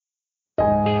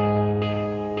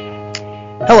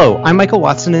Hello, I'm Michael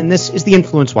Watson, and this is the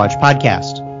Influence Watch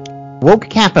podcast. Woke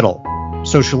capital,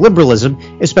 social liberalism,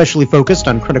 especially focused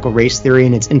on critical race theory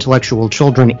and its intellectual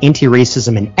children,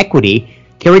 anti-racism and equity,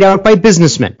 carried out by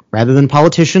businessmen rather than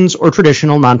politicians or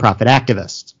traditional nonprofit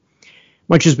activists.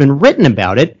 Much has been written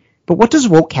about it, but what does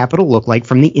woke capital look like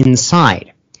from the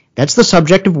inside? That's the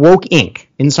subject of Woke Inc.,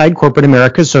 Inside Corporate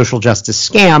America's Social Justice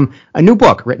Scam, a new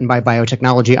book written by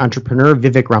biotechnology entrepreneur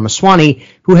Vivek Ramaswamy,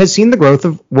 who has seen the growth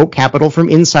of woke capital from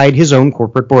inside his own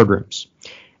corporate boardrooms.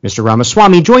 Mr.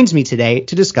 Ramaswamy joins me today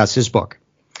to discuss his book.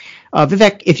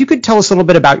 Vivek, if you could tell us a little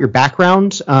bit about your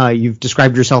background. You've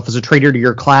described yourself as a traitor to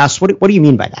your class. What do you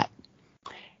mean by that?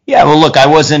 Yeah, well, look, I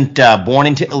wasn't born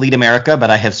into elite America, but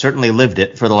I have certainly lived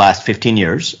it for the last 15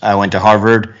 years. I went to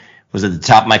Harvard, was at the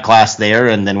top of my class there,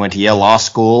 and then went to Yale Law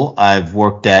School. I've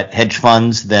worked at hedge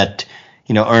funds that,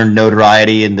 earned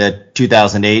notoriety in the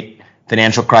 2008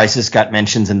 financial crisis, got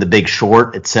mentions in The Big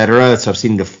Short, et cetera. So I've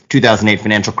seen the 2008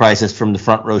 financial crisis from the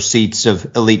front row seats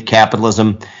of elite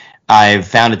capitalism. I've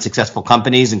founded successful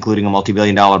companies, including a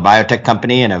multi-billion-dollar biotech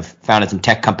company, and I've founded some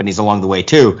tech companies along the way,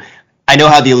 too. I know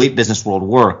how the elite business world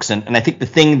works, and I think the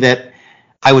thing that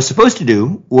I was supposed to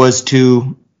do was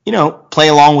to play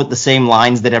along with the same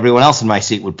lines that everyone else in my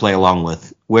seat would play along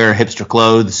with. Wear hipster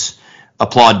clothes,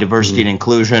 applaud diversity and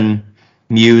inclusion,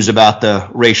 muse about the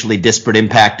racially disparate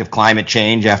impact of climate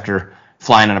change after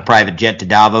flying on a private jet to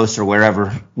Davos or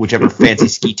whichever fancy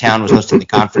ski town was hosting the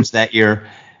conference that year.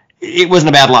 It wasn't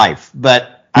a bad life,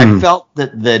 but I felt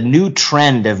that the new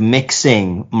trend of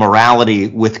mixing morality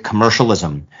with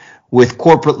commercialism, with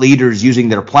corporate leaders using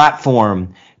their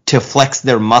platform to flex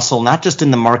their muscle, not just in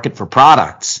the market for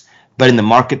products, but in the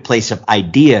marketplace of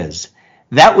ideas.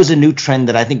 That was a new trend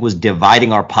that I think was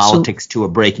dividing our politics to a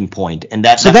breaking point. And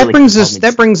that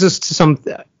brings us to some,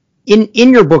 in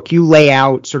your book, you lay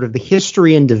out sort of the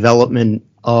history and development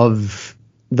of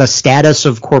the status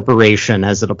of corporation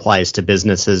as it applies to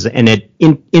businesses, and it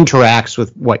interacts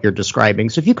with what you're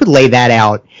describing. So if you could lay that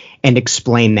out and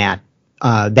explain that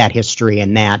history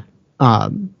and that,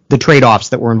 the trade-offs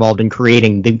that were involved in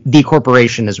creating the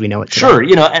corporation as we know it today. Sure,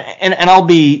 and I'll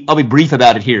be brief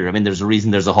about it here. I mean, there's a reason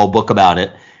there's a whole book about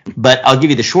it, but I'll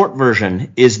give you the short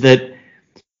version. Is that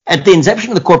at the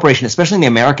inception of the corporation, especially in the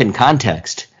American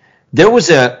context, there was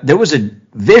a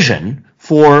vision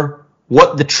for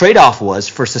what the trade-off was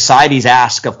for society's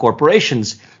ask of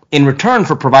corporations in return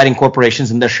for providing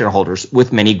corporations and their shareholders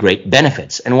with many great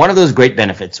benefits. And one of those great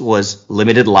benefits was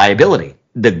limited liability,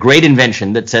 the great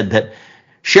invention that said that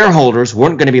shareholders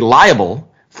weren't going to be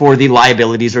liable for the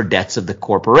liabilities or debts of the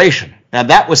corporation. Now,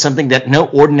 that was something that no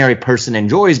ordinary person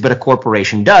enjoys, but a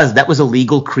corporation does. That was a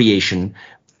legal creation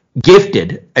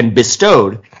gifted and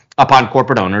bestowed upon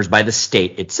corporate owners by the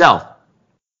state itself.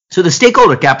 So the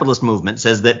stakeholder capitalist movement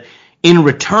says that in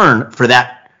return for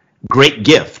that great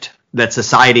gift that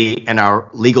society and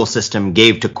our legal system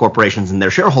gave to corporations and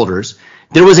their shareholders,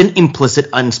 there was an implicit,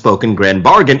 unspoken grand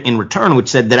bargain in return, which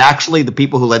said that actually the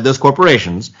people who led those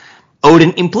corporations owed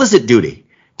an implicit duty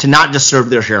to not just serve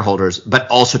their shareholders, but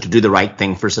also to do the right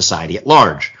thing for society at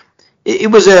large.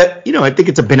 It was I think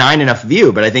it's a benign enough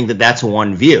view, but I think that that's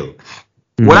one view.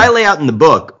 Mm-hmm. What I lay out in the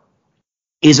book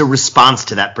is a response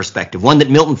to that perspective, one that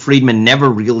Milton Friedman never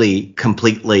really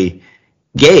completely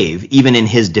gave, even in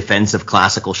his defense of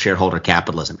classical shareholder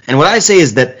capitalism. And what I say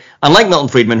is that, unlike Milton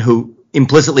Friedman, who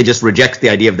implicitly just rejects the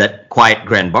idea of that quiet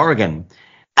grand bargain,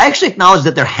 I actually acknowledge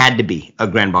that there had to be a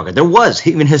grand bargain. There was,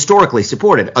 even historically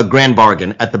supported, a grand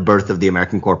bargain at the birth of the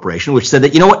American corporation, which said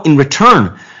that, in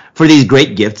return for these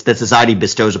great gifts that society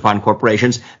bestows upon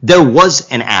corporations, there was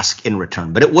an ask in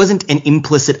return, but it wasn't an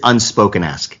implicit, unspoken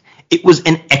ask. It was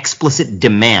an explicit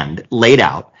demand laid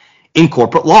out in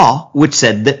corporate law, which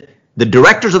said that the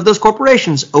directors of those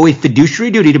corporations owe a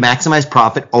fiduciary duty to maximize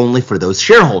profit only for those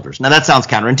shareholders. Now, that sounds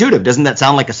counterintuitive. Doesn't that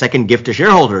sound like a second gift to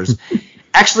shareholders?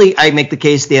 Actually, I make the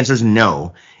case the answer is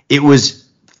no. It was,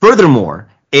 furthermore,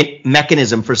 a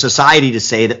mechanism for society to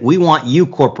say that we want you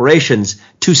corporations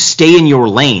to stay in your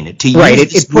lane, to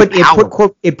use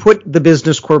power. It put the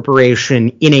business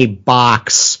corporation in a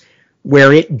box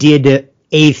where it did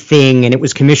a thing, and it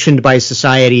was commissioned by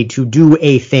society to do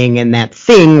a thing, and that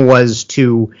thing was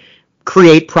to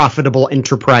create profitable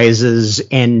enterprises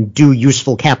and do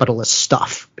useful capitalist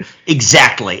stuff.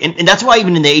 Exactly. And that's why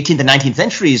even in the 18th and 19th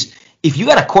centuries, if you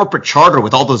got a corporate charter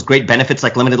with all those great benefits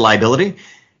like limited liability,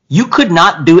 you could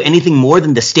not do anything more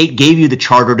than the state gave you the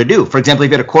charter to do. For example,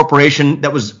 if you had a corporation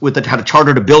that had a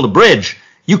charter to build a bridge,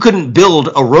 you couldn't build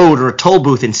a road or a toll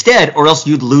booth instead, or else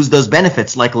you'd lose those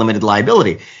benefits like limited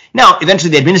liability. Now,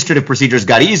 eventually the administrative procedures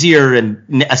got easier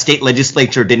and a state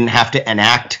legislature didn't have to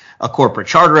enact a corporate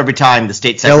charter every time. The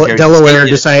state secretary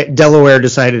Delaware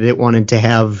decided it wanted to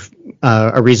have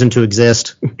a reason to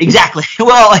exist. Exactly.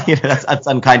 Well, that's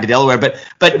unkind to Delaware, but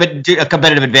a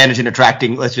competitive advantage in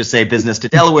attracting, let's just say, business to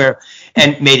Delaware,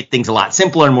 and made things a lot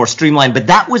simpler and more streamlined. But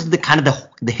that was the kind of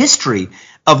the history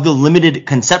of the limited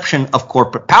conception of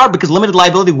corporate power, because limited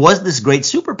liability was this great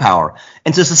superpower.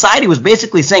 And so society was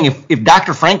basically saying if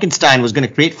Dr. Frankenstein was going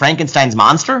to create Frankenstein's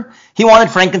monster, he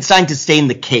wanted Frankenstein to stay in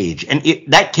the cage. And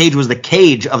that cage was the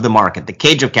cage of the market, the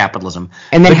cage of capitalism.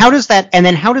 And then how does that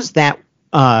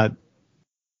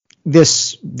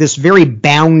this very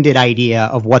bounded idea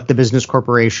of what the business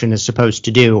corporation is supposed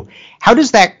to do, how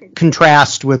does that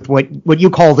contrast with what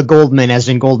you call the Goldman, as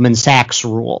in Goldman Sachs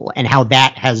rule, and how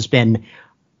that has been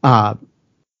how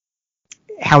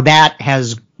that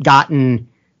has gotten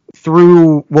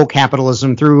through woke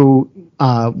capitalism, through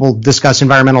we'll discuss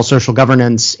environmental social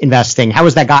governance investing, how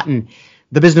has that gotten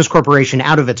the business corporation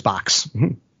out of its box?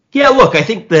 Yeah, look, I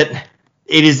think that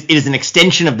it is an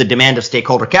extension of the demand of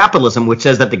stakeholder capitalism, which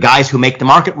says that the guys who make the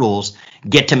market rules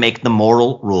get to make the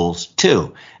moral rules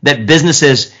too. That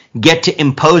businesses get to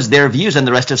impose their views on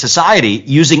the rest of society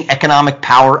using economic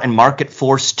power and market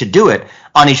force to do it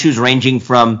on issues ranging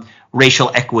from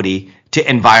racial equity to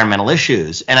environmental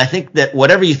issues. And I think that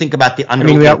whatever you think about the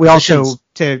underlying we also,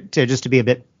 to just to be a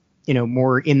bit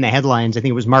more in the headlines, I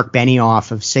think it was Mark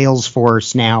Benioff of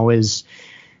Salesforce now is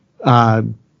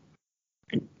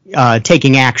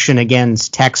taking action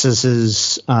against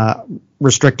Texas's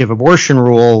restrictive abortion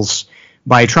rules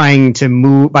by offering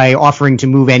to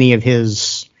move any of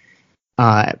his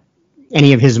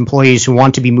employees who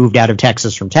want to be moved out of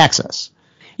Texas from Texas.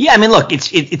 Yeah, I mean, look,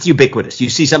 it's ubiquitous. You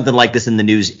see something like this in the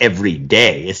news every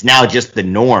day. It's now just the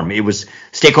norm.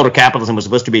 Stakeholder capitalism was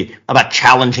supposed to be about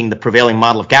challenging the prevailing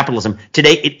model of capitalism.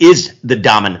 Today, it is the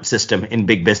dominant system in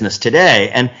big business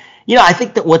today. And I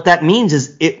think that what that means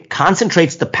is it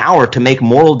concentrates the power to make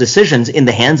moral decisions in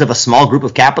the hands of a small group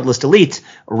of capitalist elites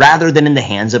rather than in the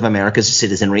hands of America's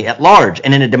citizenry at large.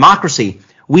 And in a democracy,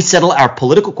 we settle our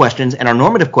political questions and our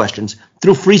normative questions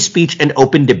through free speech and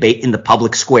open debate in the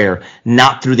public square,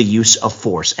 not through the use of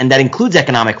force. And that includes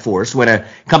economic force. When a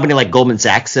company like Goldman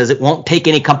Sachs says it won't take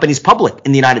any companies public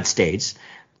in the United States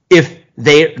if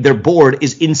their board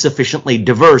is insufficiently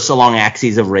diverse along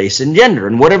axes of race and gender.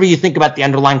 And whatever you think about the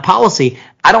underlying policy,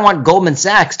 I don't want Goldman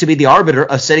Sachs to be the arbiter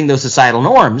of setting those societal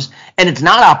norms. And it's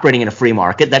not operating in a free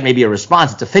market. That may be a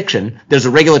response. It's a fiction. There's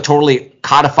a regulatorily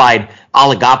codified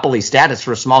oligopoly status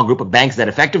for a small group of banks that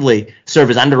effectively serve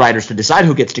as underwriters to decide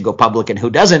who gets to go public and who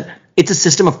doesn't. It's a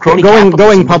system of crony capitalism.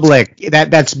 Going public,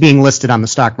 that's being listed on the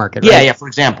stock market, right? Yeah, for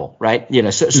example, right?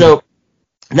 So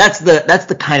that's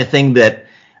the kind of thing that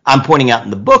I'm pointing out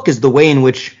in the book, is the way in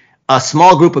which a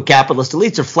small group of capitalist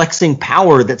elites are flexing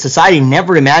power that society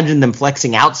never imagined them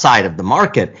flexing outside of the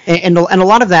market. And a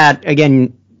lot of that,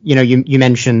 again, you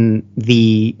mentioned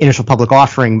the initial public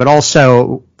offering, but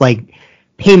also like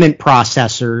payment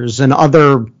processors and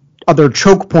other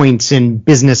choke points in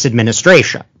business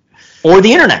administration. Or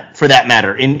the internet, for that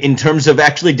matter, in terms of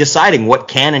actually deciding what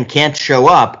can and can't show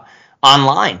up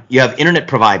online. You have internet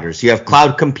providers, you have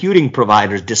cloud computing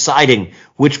providers deciding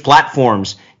which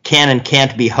platforms can and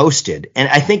can't be hosted. And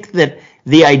I think that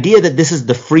the idea that this is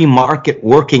the free market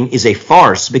working is a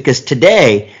farce, because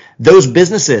today those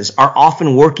businesses are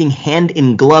often working hand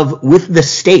in glove with the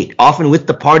state, often with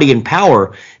the party in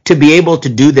power, to be able to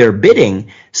do their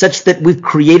bidding, such that we've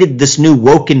created this new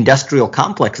woke industrial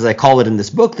complex, as I call it in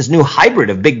this book, this new hybrid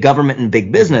of big government and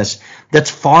big business that's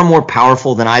far more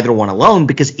powerful than either one alone,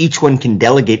 because each one can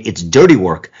delegate its dirty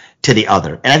work to the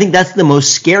other. And I think that's the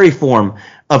most scary form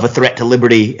of a threat to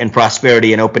liberty and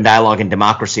prosperity and open dialogue and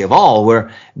democracy of all,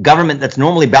 where government that's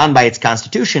normally bound by its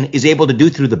constitution is able to do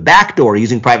through the back door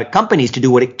using private companies to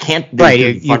do what it can't do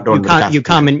through the front door. You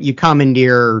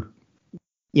commandeer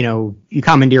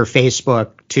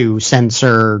Facebook to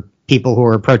censor people who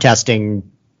are protesting,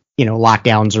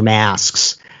 lockdowns or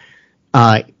masks,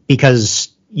 because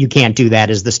you can't do that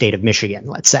as the state of Michigan,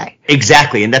 let's say.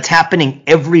 Exactly, and that's happening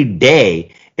every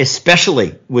day,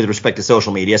 especially with respect to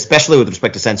social media, especially with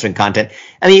respect to censoring content.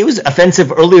 I mean, it was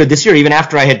offensive earlier this year, even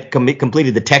after I had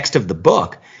completed the text of the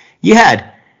book. You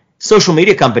had social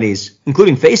media companies,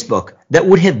 including Facebook, that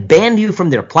would have banned you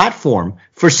from their platform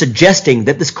for suggesting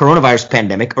that this coronavirus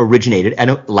pandemic originated at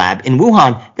a lab in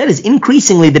Wuhan. That is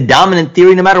increasingly the dominant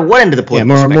theory, no matter what end of the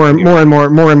political spectrum.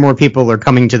 More and more people are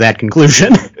coming to that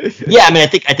conclusion. Yeah, I mean, I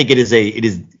think it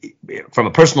is from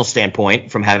a personal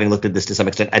standpoint, from having looked at this to some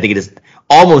extent, I think it is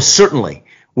almost certainly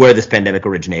where this pandemic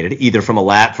originated, either from a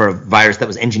lab for a virus that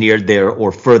was engineered there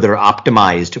or further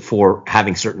optimized for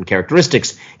having certain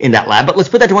characteristics in that lab. But let's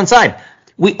put that to one side.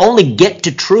 We only get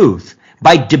to truth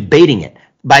by debating it,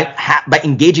 by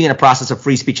engaging in a process of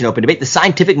free speech and open debate. The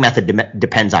scientific method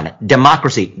depends on it.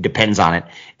 Democracy depends on it.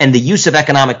 And the use of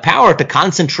economic power to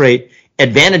concentrate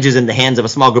advantages in the hands of a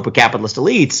small group of capitalist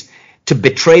elites to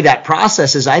betray that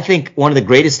process is, I think, one of the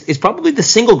greatest, is probably the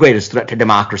single greatest threat to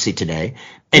democracy today.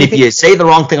 And if you say the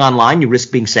wrong thing online, you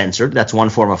risk being censored. That's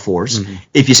one form of force. Mm-hmm.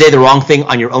 If you say the wrong thing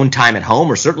on your own time at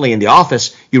home or certainly in the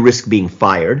office, you risk being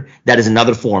fired. That is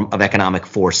another form of economic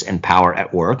force and power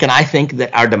at work. And I think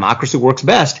that our democracy works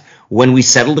best when we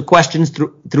settle the questions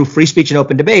through free speech and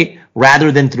open debate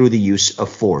rather than through the use of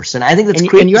force. And I think that's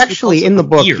and you actually in the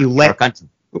book you lay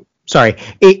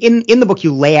in the book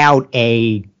you lay out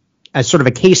a sort of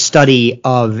a case study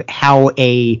of how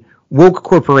a woke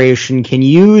corporation can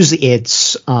use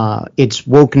its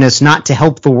wokeness not to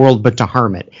help the world but to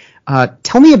harm it.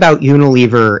 Tell me about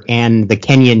Unilever and the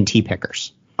Kenyan tea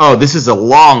pickers. Oh, this is a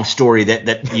long story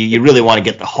that you really want to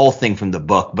get the whole thing from the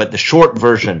book, but the short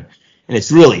version, and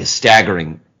it's really a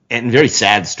staggering and very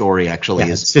sad story, actually.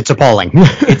 Yeah, it's appalling.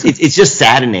 it's just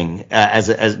saddening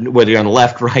as whether you're on the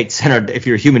left, right, center. If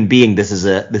you're a human being, this is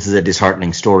a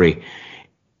disheartening story.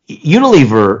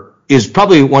 Unilever is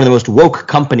probably one of the most woke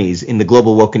companies in the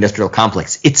global woke industrial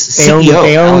complex. Its CEO,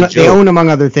 they own, among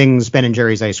other things, Ben &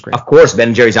 Jerry's ice cream. Of course,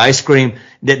 Ben & Jerry's ice cream.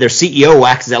 Their CEO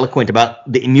waxes eloquent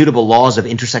about the immutable laws of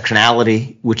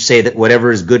intersectionality, which say that whatever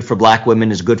is good for black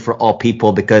women is good for all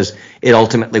people because it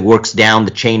ultimately works down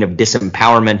the chain of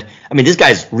disempowerment. I mean, this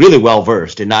guy's really well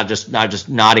versed and not just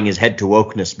nodding his head to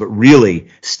wokeness, but really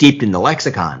steeped in the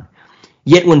lexicon.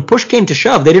 Yet when push came to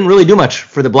shove, they didn't really do much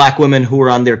for the black women who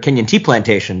were on their Kenyan tea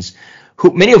plantations,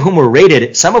 many of whom were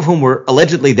raided, some of whom were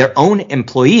allegedly their own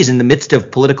employees in the midst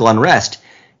of political unrest,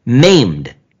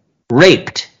 maimed,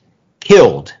 raped,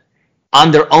 killed on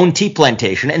their own tea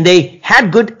plantation. And they had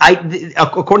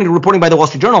according to reporting by the Wall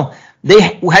Street Journal, they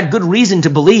had good reason to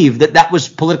believe that was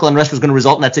political unrest was going to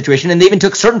result in that situation. And they even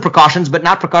took certain precautions, but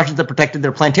not precautions that protected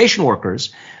their plantation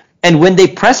workers. And when they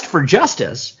pressed for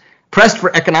justice, pressed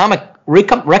for economic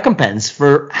recompense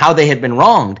for how they had been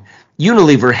wronged,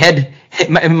 Unilever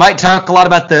might talk a lot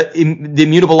about the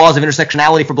immutable laws of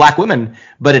intersectionality for black women,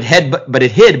 but it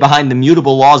hid behind the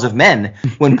mutable laws of men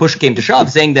when push came to shove,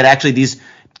 saying that actually these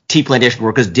tea plantation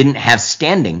workers didn't have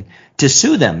standing to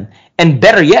sue them. And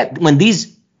better yet, when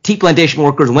these tea plantation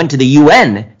workers went to the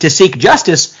UN to seek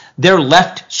justice, they're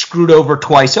left screwed over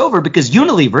twice over because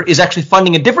Unilever is actually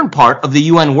funding a different part of the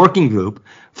UN working group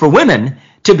for women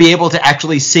to be able to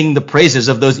actually sing the praises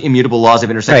of those immutable laws of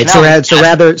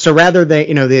intersectionality. Right. So rather they,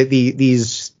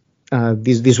 these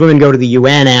women go to the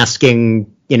UN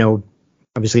asking,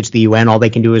 obviously it's the UN, all they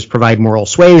can do is provide moral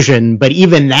suasion, but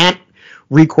even that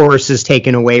recourse is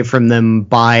taken away from them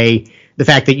by the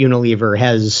fact that Unilever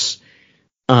has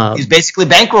he's basically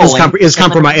bankrolling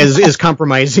is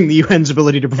compromising the UN's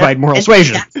ability to provide moral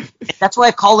suasion. That's why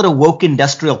I call it a woke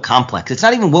industrial complex. It's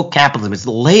not even woke capitalism. It's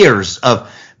layers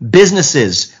of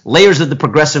businesses, layers of the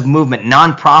progressive movement,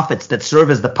 nonprofits that serve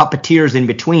as the puppeteers in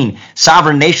between,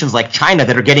 sovereign nations like China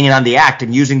that are getting in on the act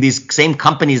and using these same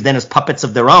companies then as puppets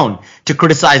of their own to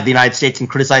criticize the United States and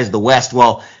criticize the West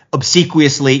while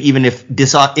obsequiously, even if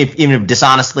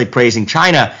dishonestly praising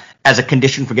China as a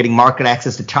condition for getting market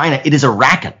access to China. It is a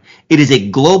racket. It is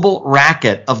a global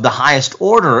racket of the highest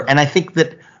order. And I think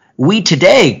that we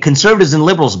today, conservatives and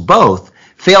liberals both,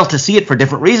 fail to see it for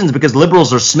different reasons because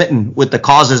liberals are smitten with the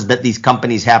causes that these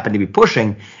companies happen to be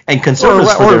pushing, and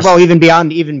conservatives even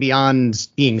beyond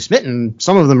being smitten,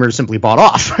 some of them are simply bought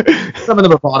off. Some of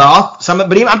them are bought off.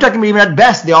 I'm talking even at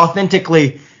best, the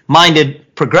authentically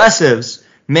minded progressives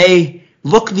may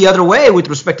look the other way with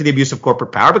respect to the abuse of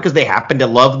corporate power because they happen to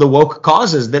love the woke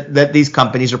causes that these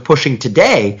companies are pushing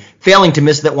today, failing to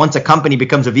miss that once a company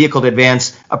becomes a vehicle to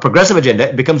advance a progressive agenda,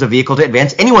 it becomes a vehicle to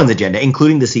advance anyone's agenda,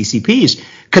 including the CCP's.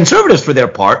 Conservatives, for their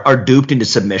part, are duped into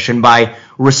submission by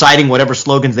reciting whatever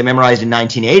slogans they memorized in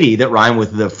 1980 that rhyme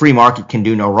with the free market can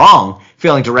do no wrong,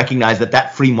 failing to recognize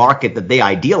that free market that they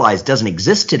idealize doesn't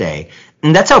exist today.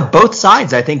 And that's how both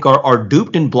sides, I think, are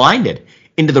duped and blinded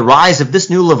into the rise of this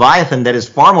new Leviathan that is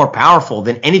far more powerful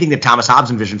than anything that Thomas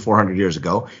Hobbes envisioned 400 years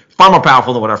ago, far more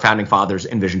powerful than what our founding fathers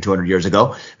envisioned 200 years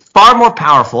ago, far more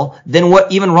powerful than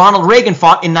what even Ronald Reagan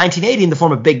fought in 1980 in the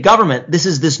form of big government. This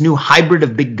is this new hybrid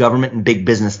of big government and big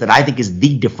business that I think is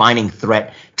the defining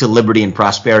threat to liberty and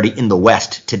prosperity in the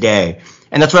West today.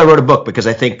 And that's why I wrote a book, because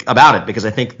I think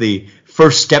the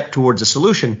first step towards a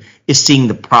solution is seeing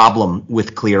the problem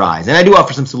with clear eyes. And I do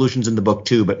offer some solutions in the book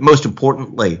too, but most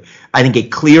importantly, I think a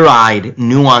clear-eyed,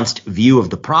 nuanced view of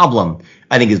the problem,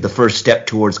 I think, is the first step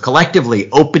towards collectively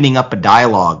opening up a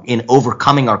dialogue in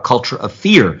overcoming our culture of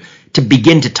fear to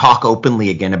begin to talk openly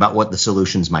again about what the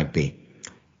solutions might be.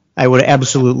 I would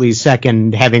absolutely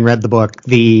second, having read the book,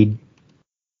 it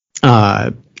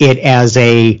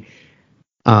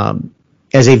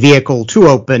as a vehicle to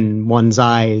open one's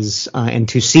eyes and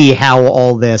to see how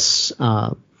all this,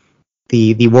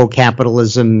 the woke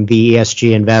capitalism, the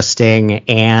ESG investing,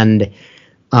 and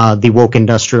the woke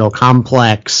industrial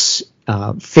complex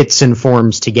fits and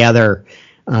forms together,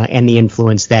 and the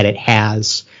influence that it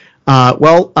has.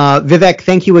 Vivek,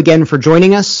 thank you again for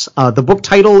joining us. The book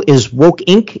title is Woke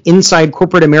Inc. Inside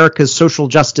Corporate America's Social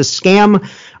Justice Scam.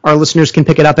 Our listeners can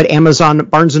pick it up at Amazon,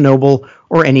 Barnes & Noble,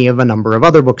 or any of a number of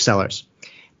other booksellers.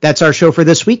 That's our show for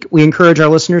this week. We encourage our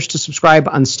listeners to subscribe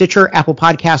on Stitcher, Apple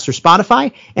Podcasts, or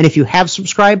Spotify. And if you have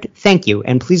subscribed, thank you.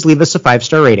 And please leave us a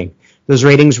 5-star rating. Those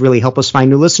ratings really help us find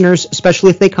new listeners,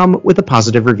 especially if they come with a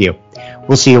positive review.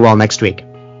 We'll see you all next week.